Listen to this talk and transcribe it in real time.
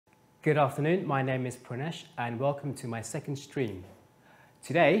Good afternoon, my name is Prinesh and welcome to my second stream.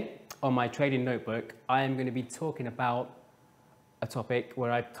 Today, on my trading notebook, I am going to be talking about a topic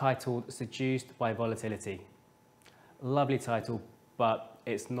where I've titled Seduced by Volatility. Lovely title, but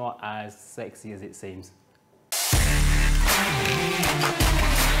it's not as sexy as it seems.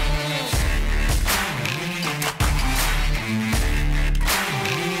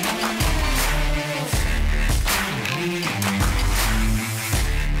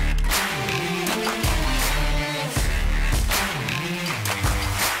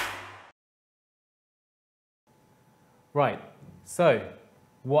 Right, so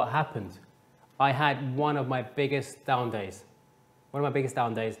what happened? I had one of my biggest down days.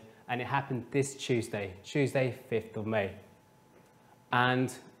 And it happened this Tuesday, 5th of May.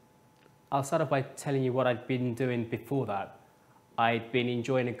 And I'll start off by telling you what I'd been doing before that. I'd been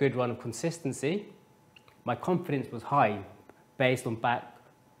enjoying a good run of consistency. My confidence was high based on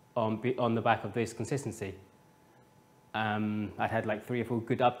the back of this consistency. I'd had like 3 or 4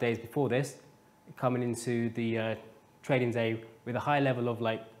 good up days before this, coming into the trading day with a high level of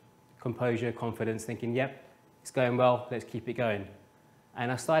like composure, confidence, thinking, yep, it's going well, let's keep it going.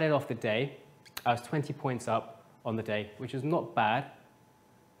 And I started off the day, I was 20 points up on the day, which was not bad,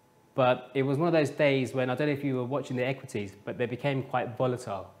 but it was one of those days when, I don't know if you were watching the equities, but they became quite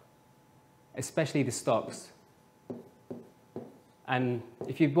volatile, especially the stocks. And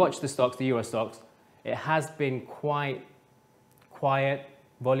if you've watched the stocks, the Euro stocks, it has been quite quiet,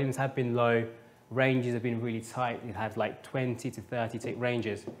 volumes have been low, ranges have been really tight. It had like 20 to 30 tick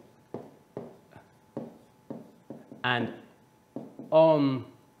ranges. And on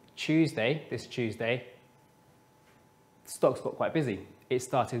Tuesday, this Tuesday, stocks got quite busy. It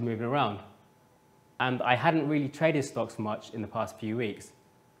started moving around. And I hadn't really traded stocks much in the past few weeks.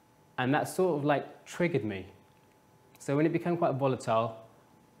 And that sort of like triggered me. So when it became quite volatile,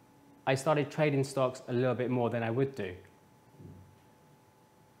 I started trading stocks a little bit more than I would do.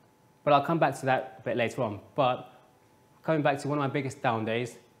 But I'll come back to that a bit later on. But coming back to one of my biggest down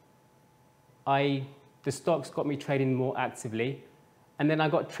days, the stocks got me trading more actively. And then I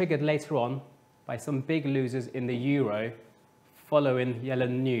got triggered later on by some big losers in the Euro following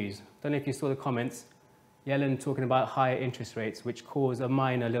Yellen news. Don't know if you saw the comments. Yellen talking about higher interest rates, which caused a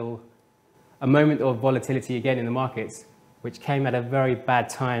moment of volatility again in the markets, which came at a very bad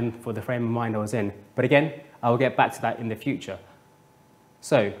time for the frame of mind I was in. But again, I will get back to that in the future.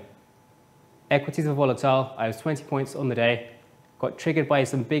 So, equities were volatile. I was 20 points on the day, got triggered by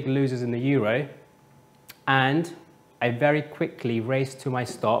some big losers in the Euro, and I very quickly raced to my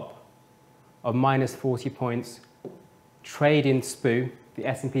stop of minus 40 points, trading SPU, the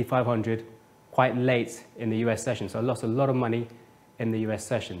S&P 500, quite late in the US session. So I lost a lot of money in the US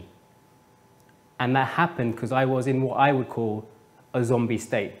session. And that happened because I was in what I would call a zombie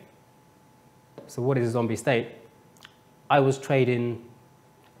state. So what is a zombie state? I was trading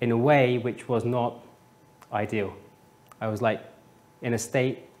in a way which was not ideal. I was like in a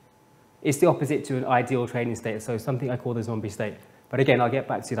state, it's the opposite to an ideal trading state, so something I call the zombie state. But again, I'll get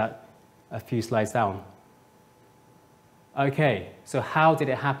back to that a few slides down. Okay, so how did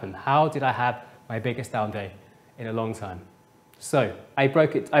it happen? How did I have my biggest down day in a long time? So I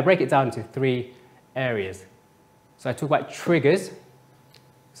break it down into 3 areas. So I talk about triggers,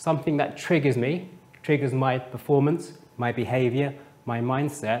 something that triggers me, triggers my performance, my behavior, my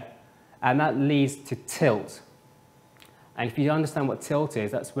mindset, and that leads to tilt. And if you understand what tilt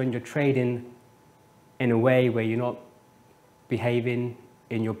is, that's when you're trading in a way where you're not behaving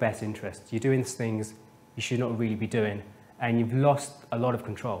in your best interest. You're doing things you should not really be doing, and you've lost a lot of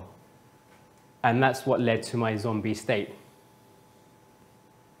control. And that's what led to my zombie state.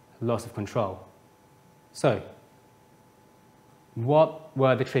 Loss of control. So, what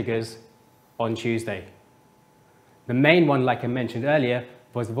were the triggers on Tuesday? The main one, like I mentioned earlier,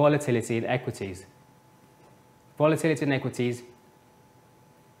 was volatility in equities. Volatility in equities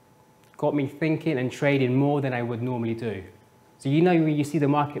got me thinking and trading more than I would normally do. So you know when you see the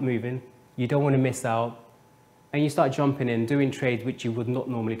market moving, you don't want to miss out, and you start jumping in, doing trades which you would not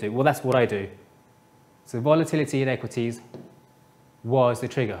normally do. Well, that's what I do. So volatility in equities was the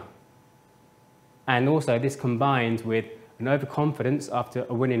trigger. And also this combined with an overconfidence after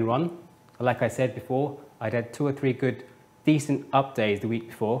a winning run. Like I said before, I'd had 2 or 3 good, decent up days the week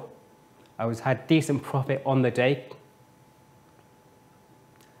before. I had decent profit on the day.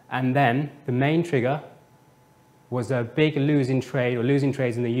 And then the main trigger was a big losing trade or losing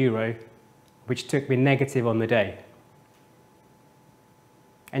trades in the Euro, which took me negative on the day.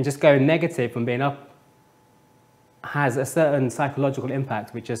 And just going negative from being up has a certain psychological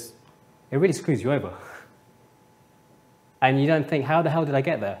impact, which just, it really screws you over. And you don't think, how the hell did I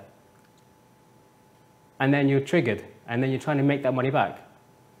get there? and then you're triggered, and then you're trying to make that money back.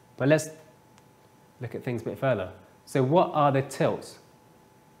 But let's look at things a bit further. So what are the tilts?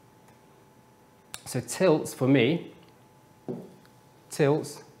 So tilts for me,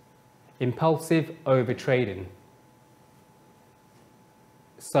 impulsive over trading.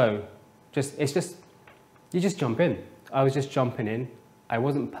 So you just jump in. I was just jumping in. I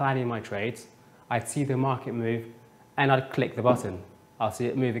wasn't planning my trades. I'd see the market move and I'd click the button. I'll see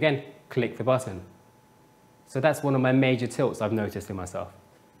it move again, click the button. So that's one of my major tilts I've noticed in myself.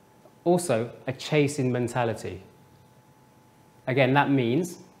 Also, a chasing mentality. Again, that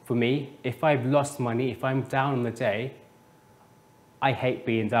means, for me, if I've lost money, if I'm down on the day, I hate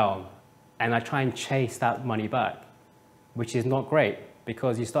being down. And I try and chase that money back, which is not great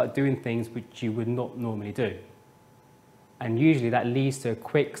because you start doing things which you would not normally do. And usually that leads to a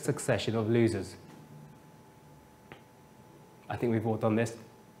quick succession of losers. I think we've all done this.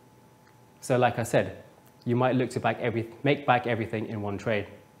 So like I said, you might look to make back everything in one trade.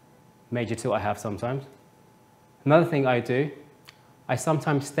 Major tilt I have sometimes. Another thing I do, I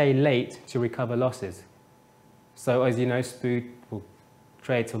sometimes stay late to recover losses. So as you know, Spood will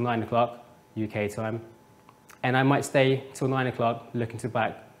trade till 9 o'clock UK time. And I might stay till 9 o'clock looking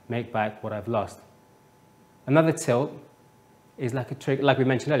to make back what I've lost. Another tilt is like a trigger, like we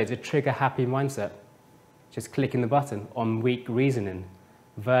mentioned earlier, it's a trigger happy mindset. Just clicking the button on weak reasoning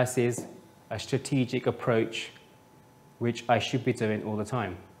versus a strategic approach, which I should be doing all the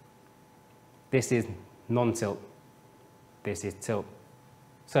time. This is non-tilt. This is tilt.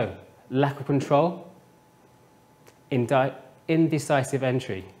 So, lack of control, indecisive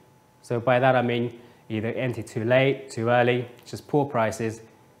entry. So by that I mean either enter too late, too early, just poor prices,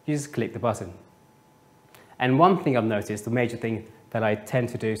 you just click the button. And one thing I've noticed, the major thing that I tend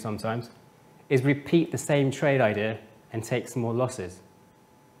to do sometimes, is repeat the same trade idea and take some more losses.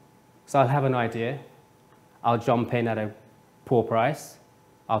 So I'll have an idea, I'll jump in at a poor price,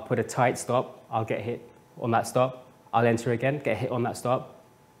 I'll put a tight stop, I'll get hit on that stop, I'll enter again, get hit on that stop,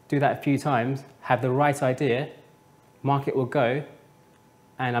 do that a few times, have the right idea, market will go,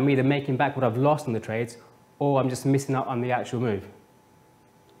 and I'm either making back what I've lost on the trades, or I'm just missing out on the actual move.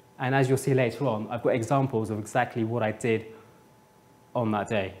 And as you'll see later on, I've got examples of exactly what I did on that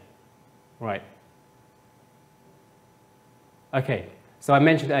day. Right. Okay, so I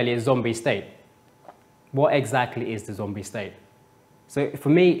mentioned earlier zombie state. What exactly is the zombie state? So for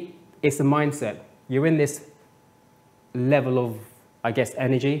me, it's a mindset. You're in this level of, I guess,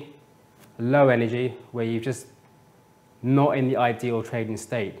 energy, low energy, where you're just not in the ideal trading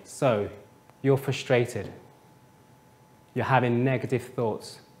state. So you're frustrated. You're having negative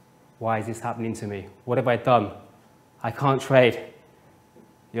thoughts. Why is this happening to me? What have I done? I can't trade.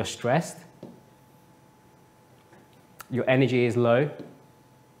 You're stressed. Your energy is low.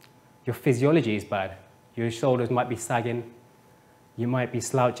 Your physiology is bad. Your shoulders might be sagging. You might be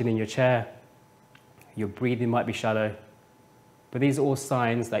slouching in your chair. Your breathing might be shallow. But these are all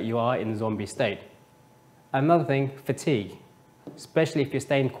signs that you are in a zombie state. Another thing, fatigue. Especially if you're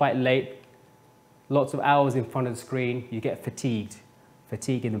staying quite late, lots of hours in front of the screen, you get fatigued.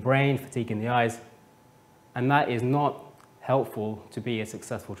 Fatigue in the brain, fatigue in the eyes. And that is not helpful to be a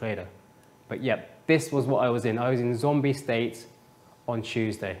successful trader. But yeah, this was what I was in. I was in zombie state on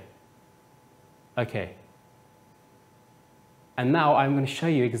Tuesday. Okay. And now I'm going to show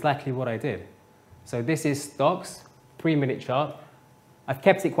you exactly what I did. So this is stocks, 3-minute chart. I've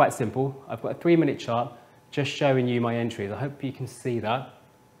kept it quite simple. I've got a 3-minute chart just showing you my entries. I hope you can see that.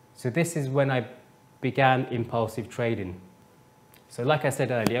 So this is when I began impulsive trading. So like I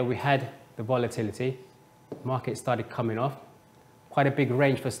said earlier, we had the volatility. Market started coming off. Quite a big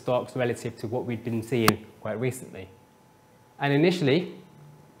range for stocks relative to what we'd been seeing quite recently. And initially,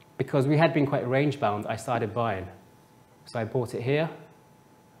 because we had been quite range bound, I started buying. So I bought it here,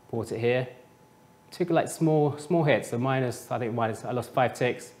 took like small hits, so I lost 5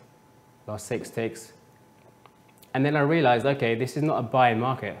 ticks, lost 6 ticks. And then I realized, okay, this is not a buying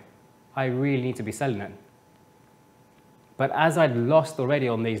market. I really need to be selling it. But as I'd lost already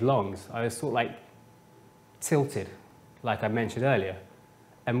on these longs, I was sort of like tilted, like I mentioned earlier.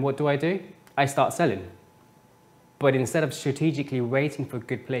 And what do? I start selling. But instead of strategically waiting for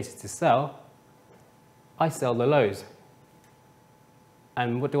good places to sell, I sell the lows.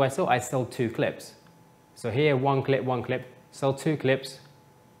 And what do I sell? I sell 2 clips. So here, one clip, sell 2 clips,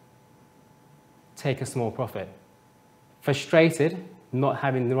 take a small profit. Frustrated, not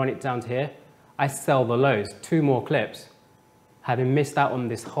having to run it down to here, I sell the lows, 2 more clips. Having missed out on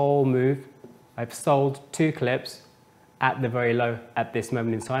this whole move, I've sold 2 clips at the very low at this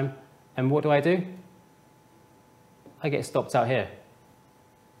moment in time. And what do? I get stopped out here.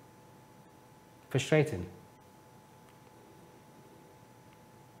 Frustrating.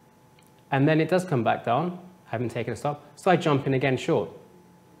 And then it does come back down, having taken a stop. So I jump in again short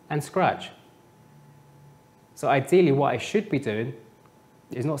and scratch. So ideally what I should be doing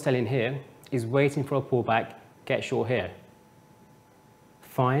is not selling here, is waiting for a pullback, get short here.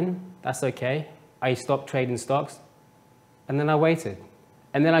 Fine, that's okay. I stopped trading stocks and then I waited.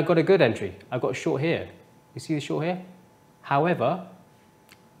 And then I got a good entry. I got short here. You see the short here? However,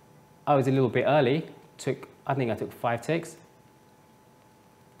 I was a little bit early. I think I took 5 ticks,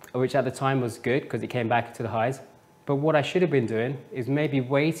 which at the time was good because it came back to the highs. But what I should have been doing is maybe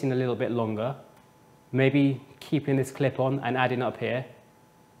waiting a little bit longer, maybe keeping this clip on and adding up here,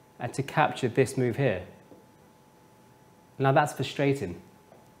 and to capture this move here. Now that's frustrating.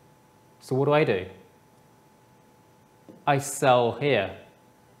 So what do? I sell here.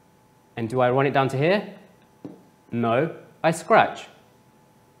 And do I run it down to here? No, I scratch.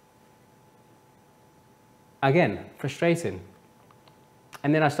 Again, frustrating.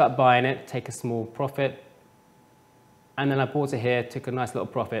 And then I start buying it, take a small profit. And then I bought it here, took a nice little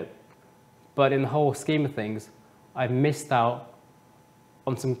profit. But in the whole scheme of things, I've missed out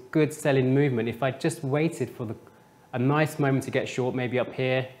on some good selling movement. If I just waited for a nice moment to get short, maybe up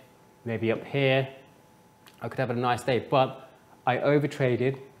here, maybe up here, I could have a nice day. But I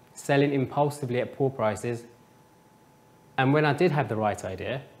overtraded, selling impulsively at poor prices. And when I did have the right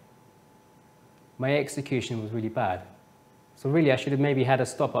idea, my execution was really bad. So really, I should have maybe had a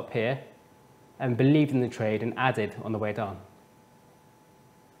stop up here and believed in the trade and added on the way down.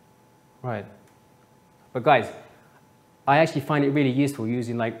 Right. But guys, I actually find it really useful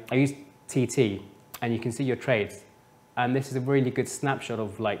using, I use TT, and you can see your trades. And this is a really good snapshot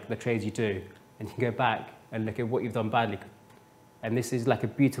of the trades you do. And you can go back and look at what you've done badly. And this is like a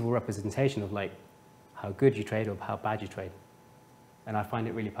beautiful representation of how good you trade or how bad you trade. And I find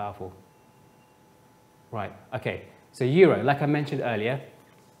it really powerful. Right, okay. So euro, like I mentioned earlier,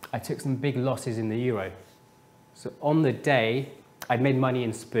 I took some big losses in the euro. So on the day, I'd made money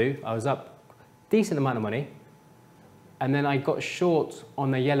in SPU. I was up a decent amount of money. And then I got short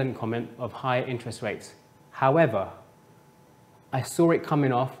on the Yellen comment of higher interest rates. However, I saw it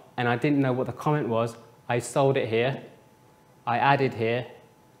coming off and I didn't know what the comment was. I sold it here, I added here,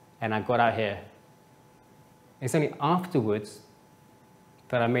 and I got out here. It's only afterwards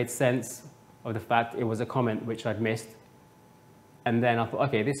that I made sense of the fact it was a comment which I'd missed. And then I thought,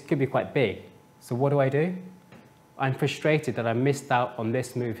 okay, this could be quite big. So what do? I'm frustrated that I missed out on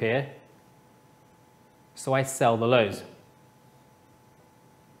this move here. So I sell the lows.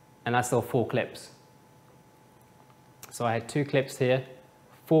 And I sell 4 clips. So I had 2 clips here,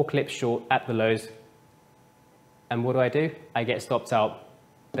 4 clips short at the lows. And what do? I get stopped out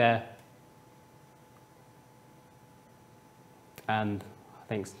there. And I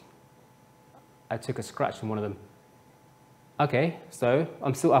think I took a scratch from one of them. Okay, so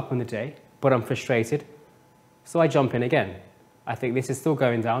I'm still up on the day, but I'm frustrated. So I jump in again. I think this is still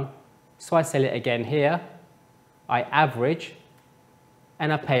going down. So I sell it again here. I average,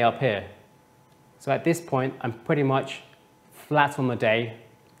 and I pay up here. So at this point, I'm pretty much flat on the day,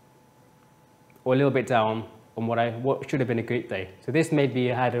 or a little bit down on what should have been a good day. So this made me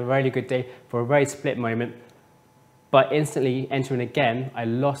had a really good day for a very split moment, but instantly entering again, I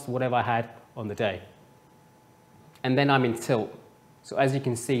lost whatever I had on the day. And then I'm in tilt. So as you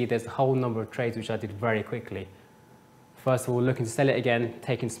can see, there's a whole number of trades which I did very quickly. First of all, looking to sell it again,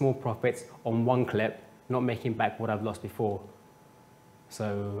 taking small profits on one clip, not making back what I've lost before.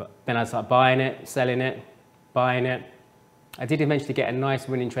 So then I start buying it, selling it, buying it. I did eventually get a nice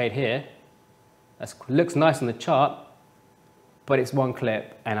winning trade here. That looks nice on the chart, but it's one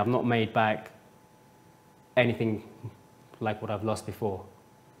clip and I've not made back anything like what I've lost before.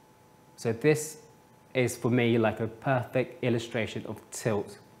 So this is for me like a perfect illustration of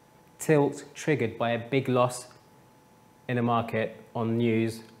tilt. Tilt triggered by a big loss in the market on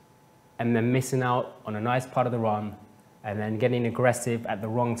news and then missing out on a nice part of the run and then getting aggressive at the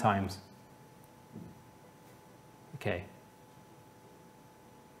wrong times. Okay,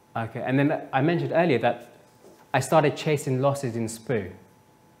 and then I mentioned earlier that I started chasing losses in SPU.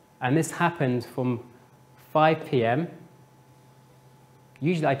 And this happened from 5 p.m.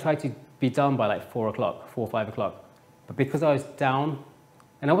 Usually I try to be done by 4 or 5 o'clock. But because I was down,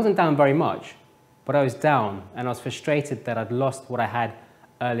 and I wasn't down very much, but I was down and I was frustrated that I'd lost what I had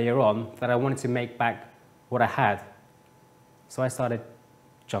earlier on, that I wanted to make back what I had. So I started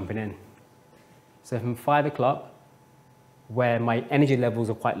jumping in. So from 5 o'clock, where my energy levels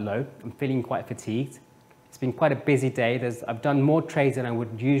are quite low, I'm feeling quite fatigued. It's been quite a busy day. I've done more trades than I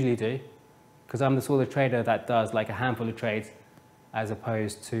would usually do, because I'm the sort of trader that does a handful of trades as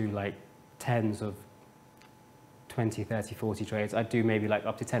opposed to tens of 20, 30, 40 trades. I do maybe like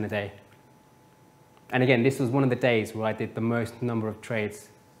up to 10 a day. And again, this was one of the days where I did the most number of trades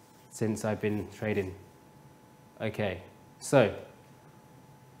since I've been trading. Okay, so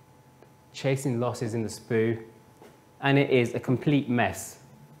chasing losses in the SPOO, and it is a complete mess.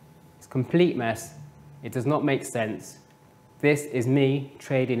 It's a complete mess. It does not make sense. This is me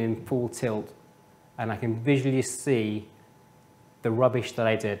trading in full tilt, and I can visually see the rubbish that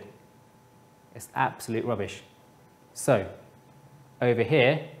I did. It's absolute rubbish. So over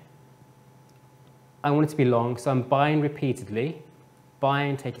here, I want it to be long, so I'm buying repeatedly,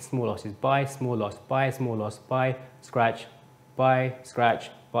 buying, taking small losses, buy, small loss, buy, small loss, buy, scratch, buy, scratch,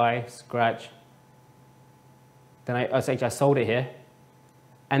 buy, scratch. Then I sold it here.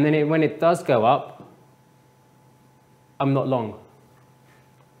 And then when it does go up, I'm not long.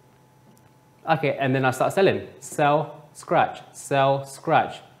 Okay, and then I start selling. Sell, scratch, sell,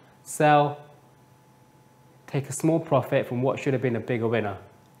 scratch, sell. Take a small profit from what should have been a bigger winner.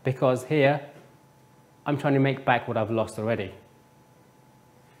 Because here, I'm trying to make back what I've lost already.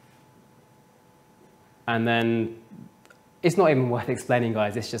 And then, it's not even worth explaining,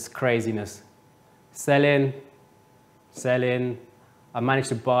 guys. It's just craziness. Selling, selling. I managed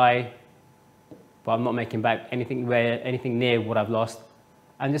to buy, but I'm not making back anything near what I've lost.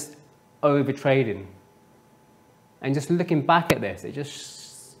 I'm just over trading. And just looking back at this, it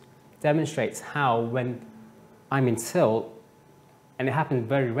just demonstrates how when I'm in tilt, and it happens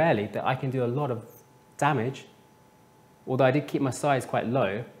very rarely, that I can do a lot of damage. Although I did keep my size quite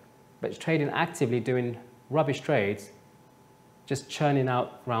low, but trading actively, doing rubbish trades, just churning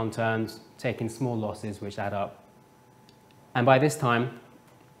out round turns, taking small losses which add up. And by this time,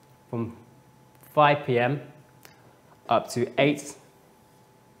 from 5 p.m. up to 8,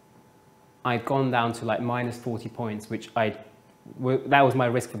 I'd gone down to like minus 40 points, which that was my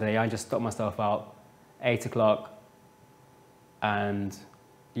risk for the day. I just stopped myself out, 8 o'clock. And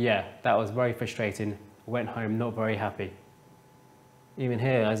yeah, that was very frustrating. Went home not very happy. Even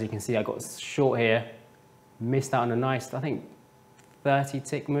here, as you can see, I got short here, missed out on a nice, I think, 30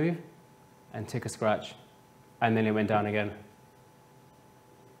 tick move, and took a scratch. And then it went down again.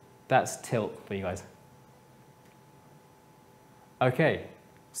 That's tilt for you guys. Okay,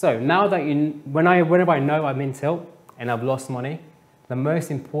 so now that whenever I know I'm in tilt and I've lost money, the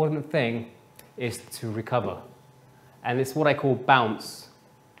most important thing is to recover. And it's what I call bounce.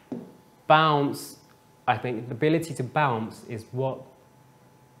 Bounce, I think the ability to bounce is what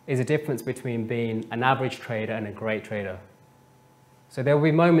is a difference between being an average trader and a great trader. So there will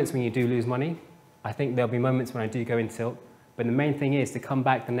be moments when you do lose money. I think there'll be moments when I do go in tilt, but the main thing is to come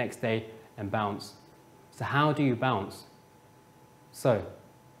back the next day and bounce. So how do you bounce? So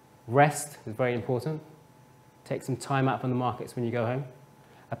rest is very important. Take some time out from the markets when you go home.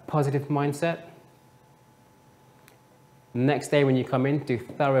 A positive mindset. Next day when you come in, do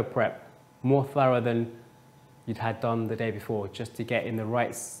thorough prep, more thorough than you'd had done the day before, just to get in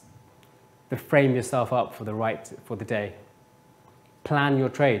to frame yourself up for the day. Plan your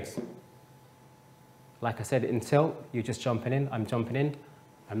trades. Like I said, in tilt, you're just jumping in. I'm jumping in.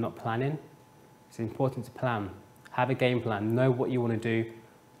 I'm not planning. It's important to plan. Have a game plan. Know what you want to do.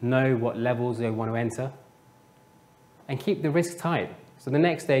 Know what levels you want to enter. And keep the risk tight. So the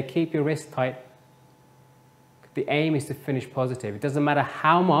next day, keep your risk tight. The aim is to finish positive. It doesn't matter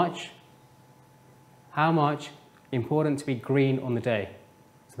how much, important to be green on the day.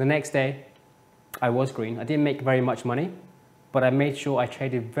 So the next day, I was green. I didn't make very much money, but I made sure I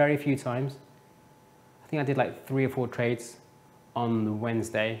traded very few times. I think I did like 3 or 4 trades on the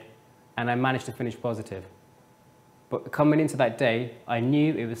Wednesday, and I managed to finish positive. But coming into that day, I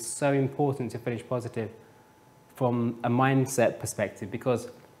knew it was so important to finish positive from a mindset perspective, because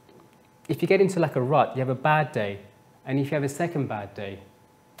if you get into like a rut, you have a bad day, and if you have a second bad day,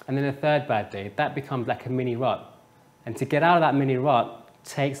 and then a third bad day, that becomes like a mini rut. And to get out of that mini rut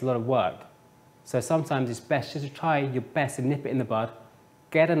takes a lot of work. So sometimes it's best just to try your best to nip it in the bud,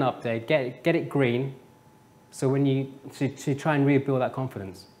 get an update, get it green, so when to try and rebuild that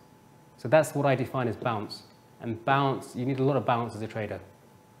confidence. So that's what I define as bounce. And bounce, you need a lot of bounce as a trader.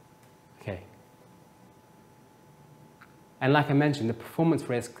 Okay. And like I mentioned, the performance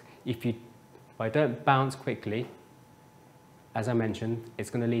risk, if I don't bounce quickly, as I mentioned, it's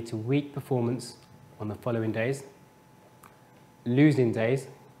going to lead to weak performance on the following days, losing days,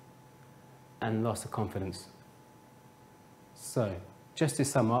 and loss of confidence. So, just to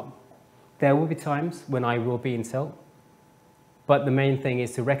sum up, there will be times when I will be in tilt, but the main thing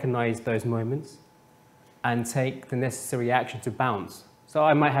is to recognize those moments and take the necessary action to bounce. So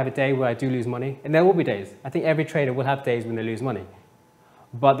I might have a day where I do lose money, and there will be days. I think every trader will have days when they lose money.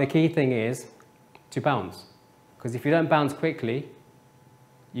 But the key thing is to bounce. Because if you don't bounce quickly,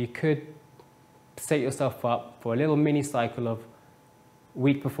 you could set yourself up for a little mini cycle of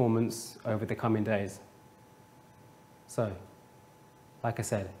weak performance over the coming days. So, like I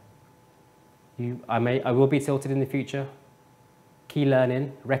said, I will be tilted in the future. Key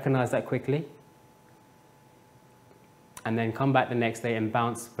learning, recognize that quickly, and then come back the next day and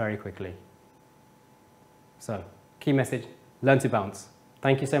bounce very quickly. So, key message, learn to bounce.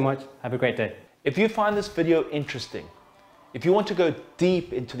 Thank you so much. Have a great day. If you find this video interesting, if you want to go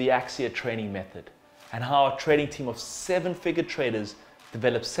deep into the AXIA training method and how our trading team of 7-figure traders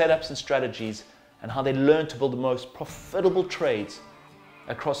develop setups and strategies and how they learn to build the most profitable trades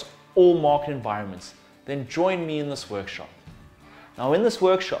across all market environments, then join me in this workshop. Now in this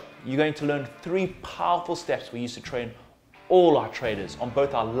workshop, you're going to learn 3 powerful steps we use to train all our traders on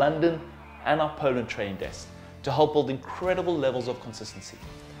both our London and our Poland trading desks to help build incredible levels of consistency.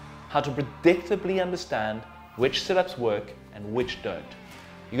 How to predictably understand which setups work and which don't.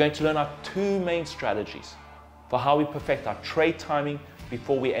 You're going to learn our 2 main strategies for how we perfect our trade timing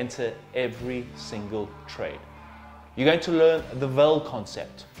before we enter every single trade. You're going to learn the VEL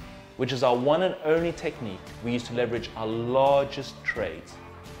concept, which is our one and only technique we use to leverage our largest trades.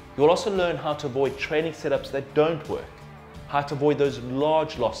 You'll also learn how to avoid trading setups that don't work, how to avoid those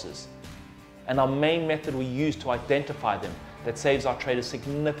large losses, and our main method we use to identify them that saves our traders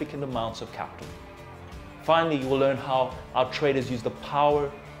significant amounts of capital. Finally, you will learn how our traders use the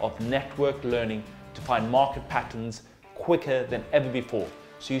power of network learning to find market patterns quicker than ever before,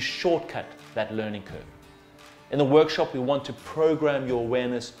 so you shortcut that learning curve. In the workshop, we want to program your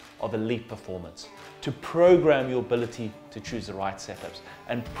awareness of elite performance, to program your ability to choose the right setups,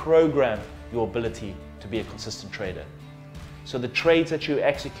 and program your ability to be a consistent trader. So the trades that you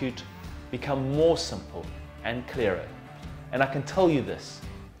execute become more simple and clearer. And I can tell you this,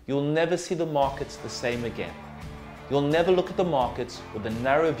 you'll never see the markets the same again. You'll never look at the markets with a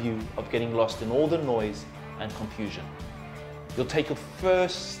narrow view of getting lost in all the noise and confusion. You'll take your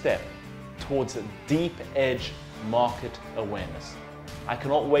first step towards a deep edge market awareness. I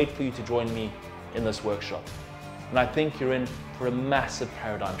cannot wait for you to join me in this workshop. And I think you're in for a massive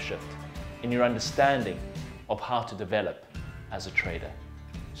paradigm shift in your understanding of how to develop as a trader.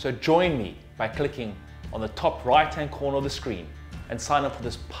 So join me by clicking on the top right-hand corner of the screen and sign up for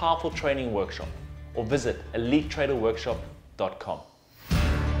this powerful training workshop, or visit elitetraderworkshop.com.